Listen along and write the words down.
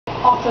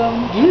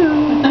Awesome.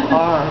 You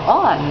are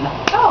on.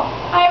 Oh,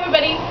 hi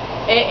everybody.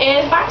 It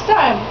is box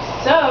time.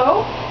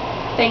 So,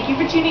 thank you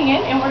for tuning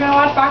in, and we're going to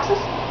watch boxes.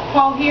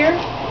 Paul here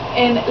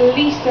and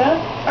Lisa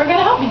are going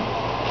to help me.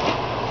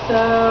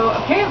 So,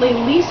 apparently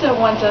Lisa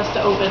wants us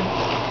to open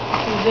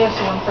this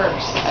one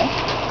first. Okay.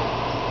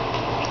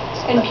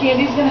 And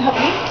Candy's going to help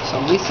me. So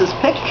Lisa's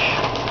pick.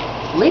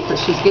 Lisa,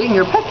 she's getting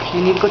your pick.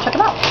 You need to go check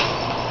it out.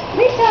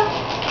 Lisa!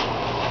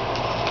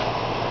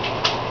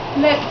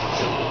 Let's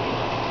see.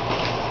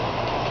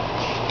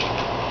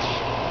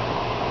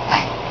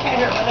 Can't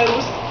hurt my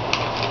nose.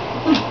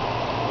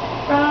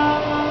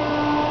 From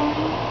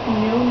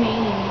No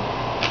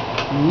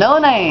Name. No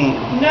Name.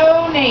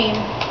 No Name.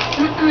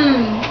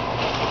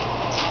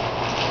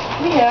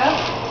 We have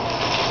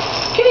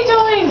kitty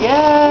toys.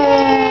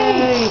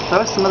 Yay!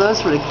 Throw some of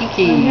those for the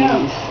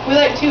kikis. We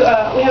like to,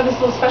 we have this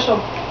little special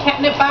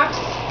catnip box.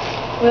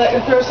 We like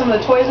to throw some of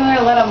the toys in there,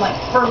 let them like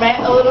ferment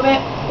a little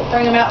bit,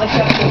 bring them out like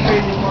that's so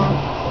crazy for them.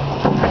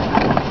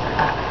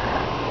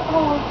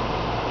 Oh.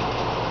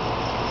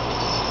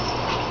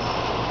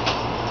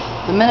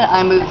 The minute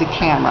I move the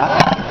camera.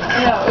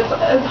 No,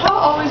 it's how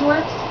it always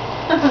works.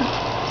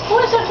 Who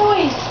has some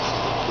toys?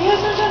 You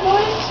guys want some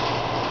toys?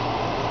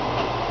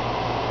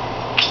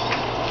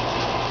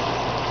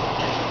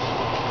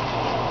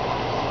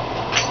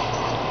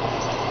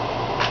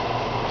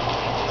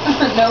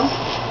 No,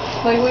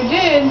 like we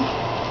did.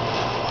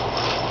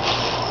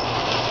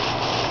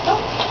 Oh,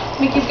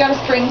 Mickey's got a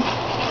string.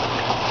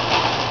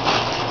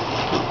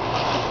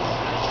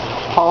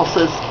 Paul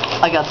says,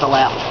 I got the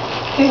lap.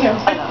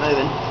 I'm not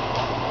moving.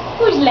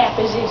 Whose lap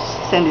is this?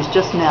 Sandy's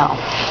just now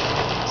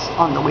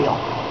on the wheel.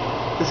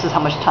 This is how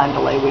much time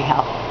delay we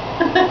have.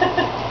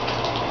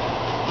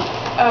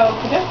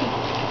 Okay.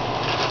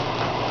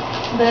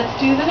 Let's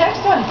do the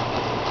next one.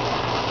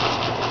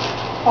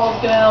 Paul's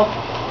gonna help,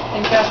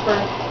 and Casper,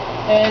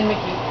 and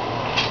Mickey.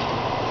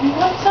 You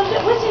want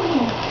something? What's in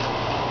here?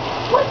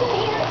 What's in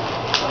here?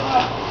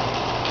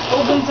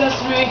 Open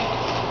sesame.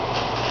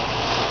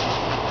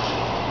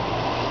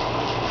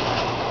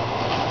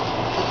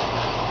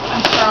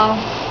 I'm strong.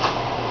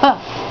 Huh.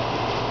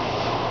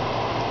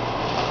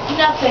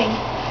 Nothing.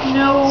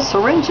 No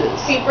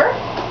Syringes. paper,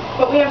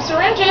 but we have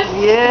syringes.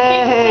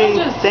 Yay!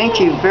 Syringes. Thank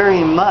you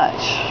very much.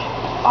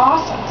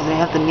 Awesome. Do they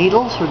have the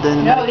needles or the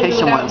No, these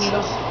medication are without ones?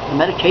 needles. The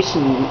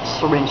medication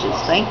syringes.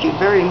 Thank you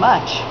very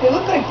much. They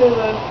look like they're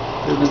the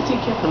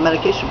The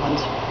medication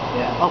ones.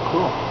 Yeah. Oh,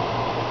 cool.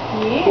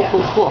 Yeah.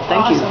 Cool, cool.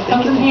 Thank you. Awesome.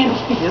 Thank Comes you. in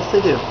Thank you. handy. Yes, they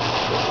do.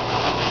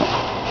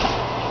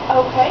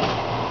 Okay.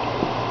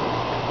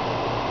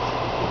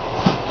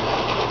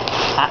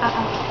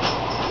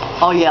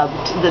 Oh yeah,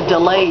 the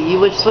delay.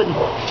 You just wouldn't.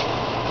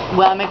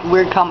 Well, I make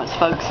weird comments,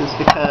 folks, is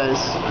because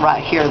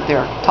right here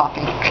they're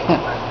talking,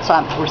 so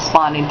I'm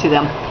responding to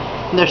them.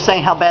 And they're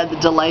saying how bad the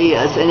delay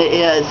is, and it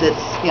is.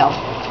 It's, you know,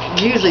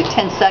 usually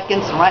 10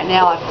 seconds, and right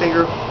now I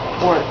figure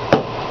we're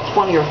at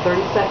 20 or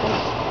 30 seconds.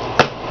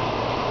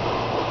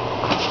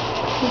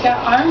 We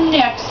got our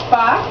next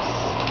box.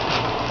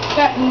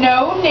 Got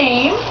No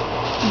Name,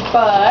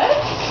 but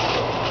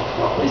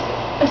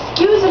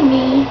excuse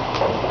me.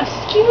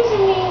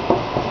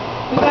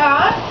 We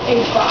got a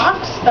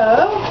box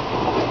of,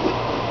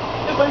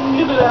 if I can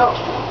get it out.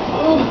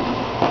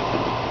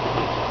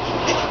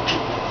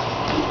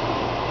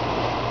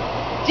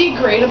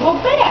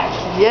 Degradable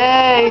bags.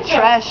 Yay, Okay.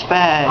 trash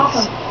bags.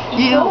 Awesome.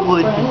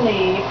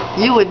 Eco-friendly.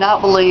 You would not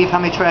believe how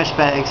many trash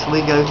bags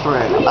we go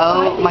through.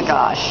 Oh my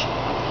gosh.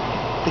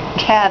 The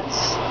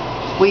cats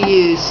we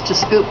use to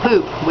scoop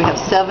poop. We have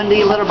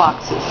 70 litter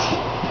boxes.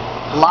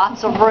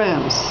 Lots of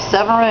rooms.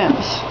 7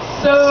 rooms.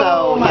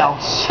 So you know,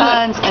 much.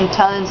 tons and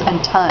tons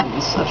and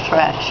tons of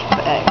trash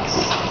bags.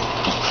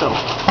 So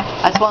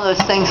that's one of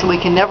those things that we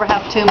can never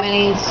have too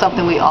many,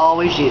 something we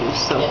always use.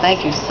 So Yes.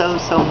 Thank you so,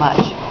 so much.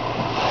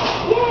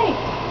 Yay!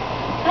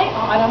 Hi,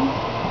 Autumn.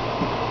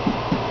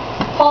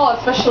 Paul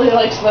especially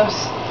likes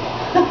those.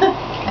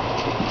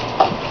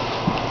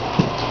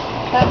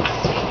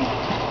 Let's see.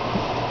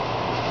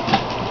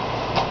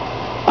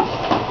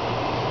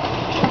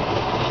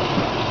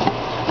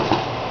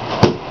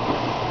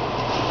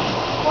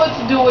 What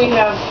do we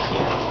have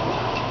here?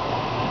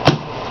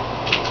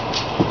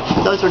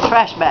 Those are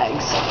trash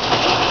bags.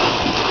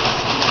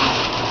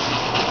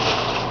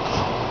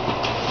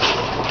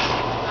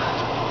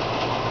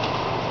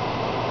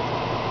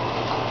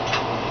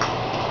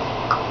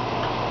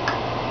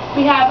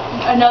 We have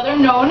another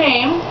No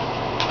Name.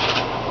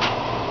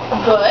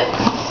 Good.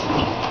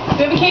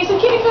 We have a case of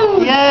kitty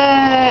food.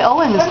 Yay!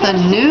 Oh, and it's the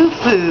new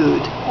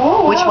food.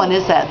 Oh, Which wow. one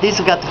is that? These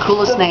have got the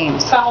coolest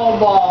names. Foul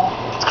Ball.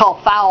 It's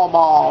called Foul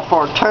Ball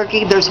for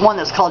turkey. There's one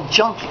that's called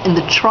Junk in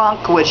the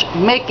Trunk, which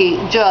Mickey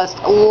just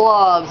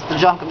loves the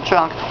junk in the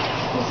trunk.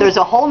 There's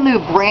a whole new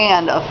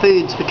brand of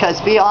foods because,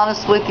 to be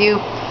honest with you,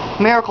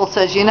 Miracle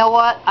says, you know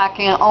what, I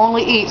can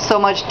only eat so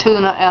much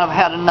tuna and I've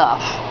had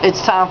enough.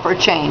 It's time for a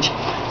change.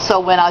 So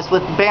when I was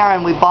with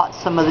Baron, we bought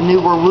some of the new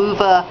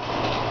Weruva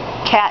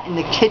Cat in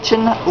the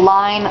Kitchen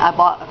line. I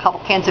bought a couple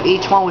cans of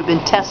each one. We've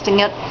been testing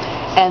it,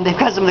 and they've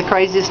got some of the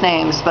craziest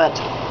names, but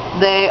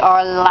they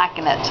are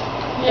lacking it.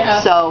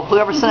 Yeah. So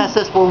whoever sent us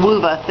this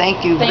Wowuva,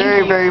 thank you Thank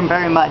very, you. very,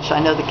 very much. I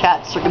know the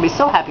cats are going to be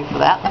so happy for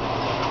that.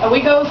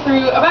 We go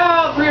through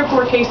about 3 or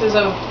 4 cases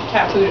of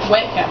cat food,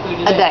 wet cat food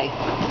A day.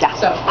 Yeah.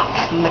 So,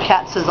 And the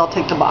cat says, I'll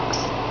take the box.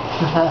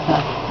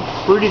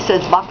 Rudy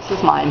says, box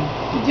is mine.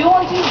 do you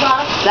want to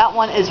box? That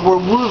one is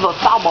Wowuva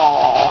foul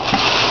ball.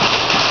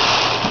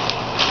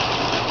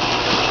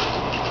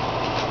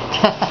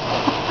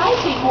 Hi,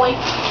 sweet boy.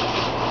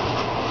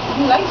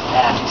 He likes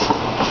that.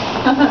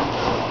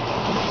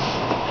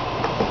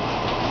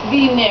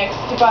 The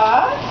next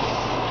box.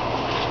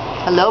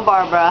 Hello,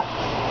 Barbara.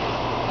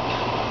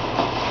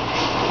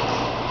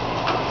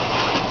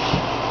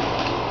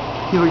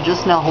 You were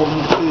just now holding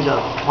the food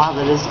up. Wow,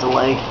 that is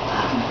delayed.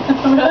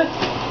 Really?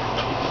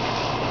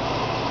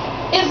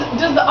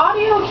 Does the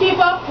audio keep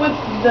up with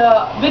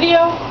the video?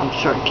 I'm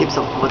sure it keeps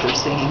up with what they're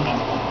seeing.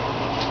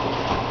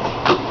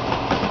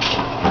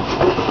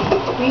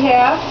 We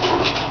have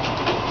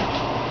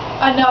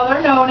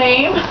another no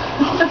name.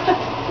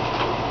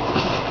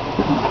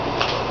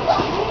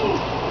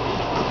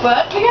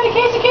 But we got a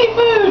case of kitty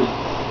food.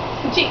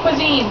 Petite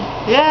Cuisine.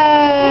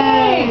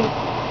 Yay!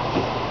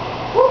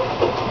 Woo.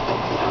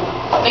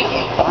 Thank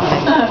you.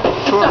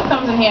 Sure. Stuff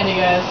comes in handy,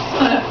 guys.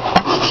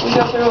 We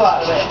go through a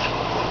lot of it.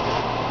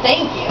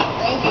 Thank you.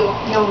 Thank you.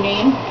 No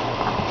name.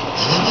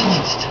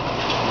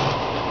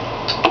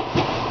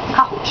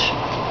 Ouch.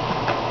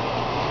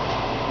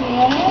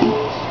 And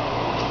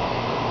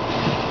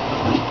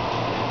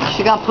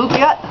She gonna poop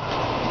yet,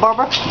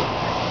 Barbara?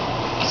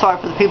 Sorry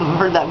for the people who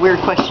heard that weird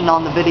question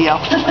on the video.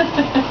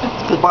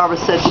 Because Barbara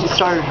said she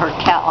started her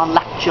cat on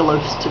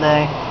lactulose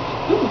today.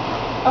 ooh.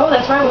 Oh,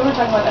 that's right. We were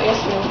talking about that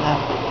yesterday. Yeah.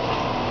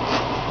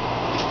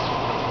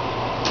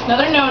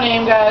 Another no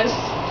name, guys.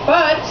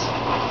 But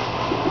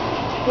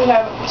we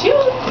have 2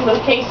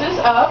 little cases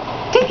of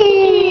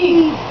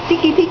Tiki!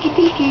 Tiki, tiki,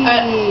 tiki.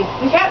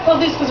 the cats love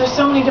these because there's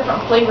so many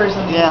different flavors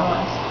in these Yeah.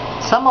 ones.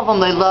 Some of them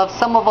they love,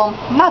 some of them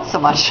not so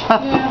much.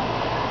 Yeah.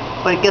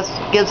 But it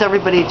gives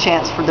everybody a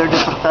chance for their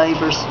different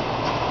flavors.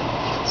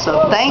 So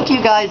Well, thank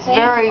you guys thank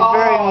very, all.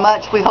 very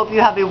much. We hope you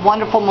have a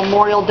wonderful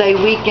Memorial Day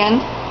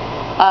weekend.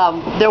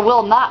 There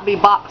will not be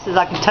boxes,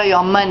 I can tell you,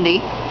 on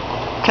Monday,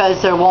 because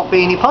there won't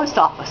be any post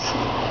office.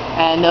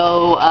 And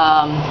no,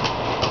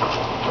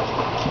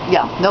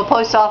 no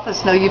post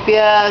office, no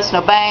UPS,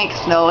 no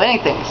banks, no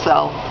anything.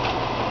 So,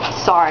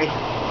 sorry.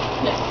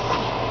 Yes.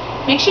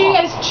 Make sure you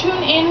guys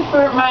tune in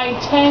for my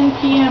 10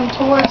 p.m.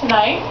 tour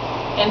tonight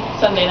and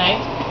Sunday night.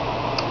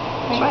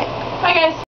 That's right. Bye, guys.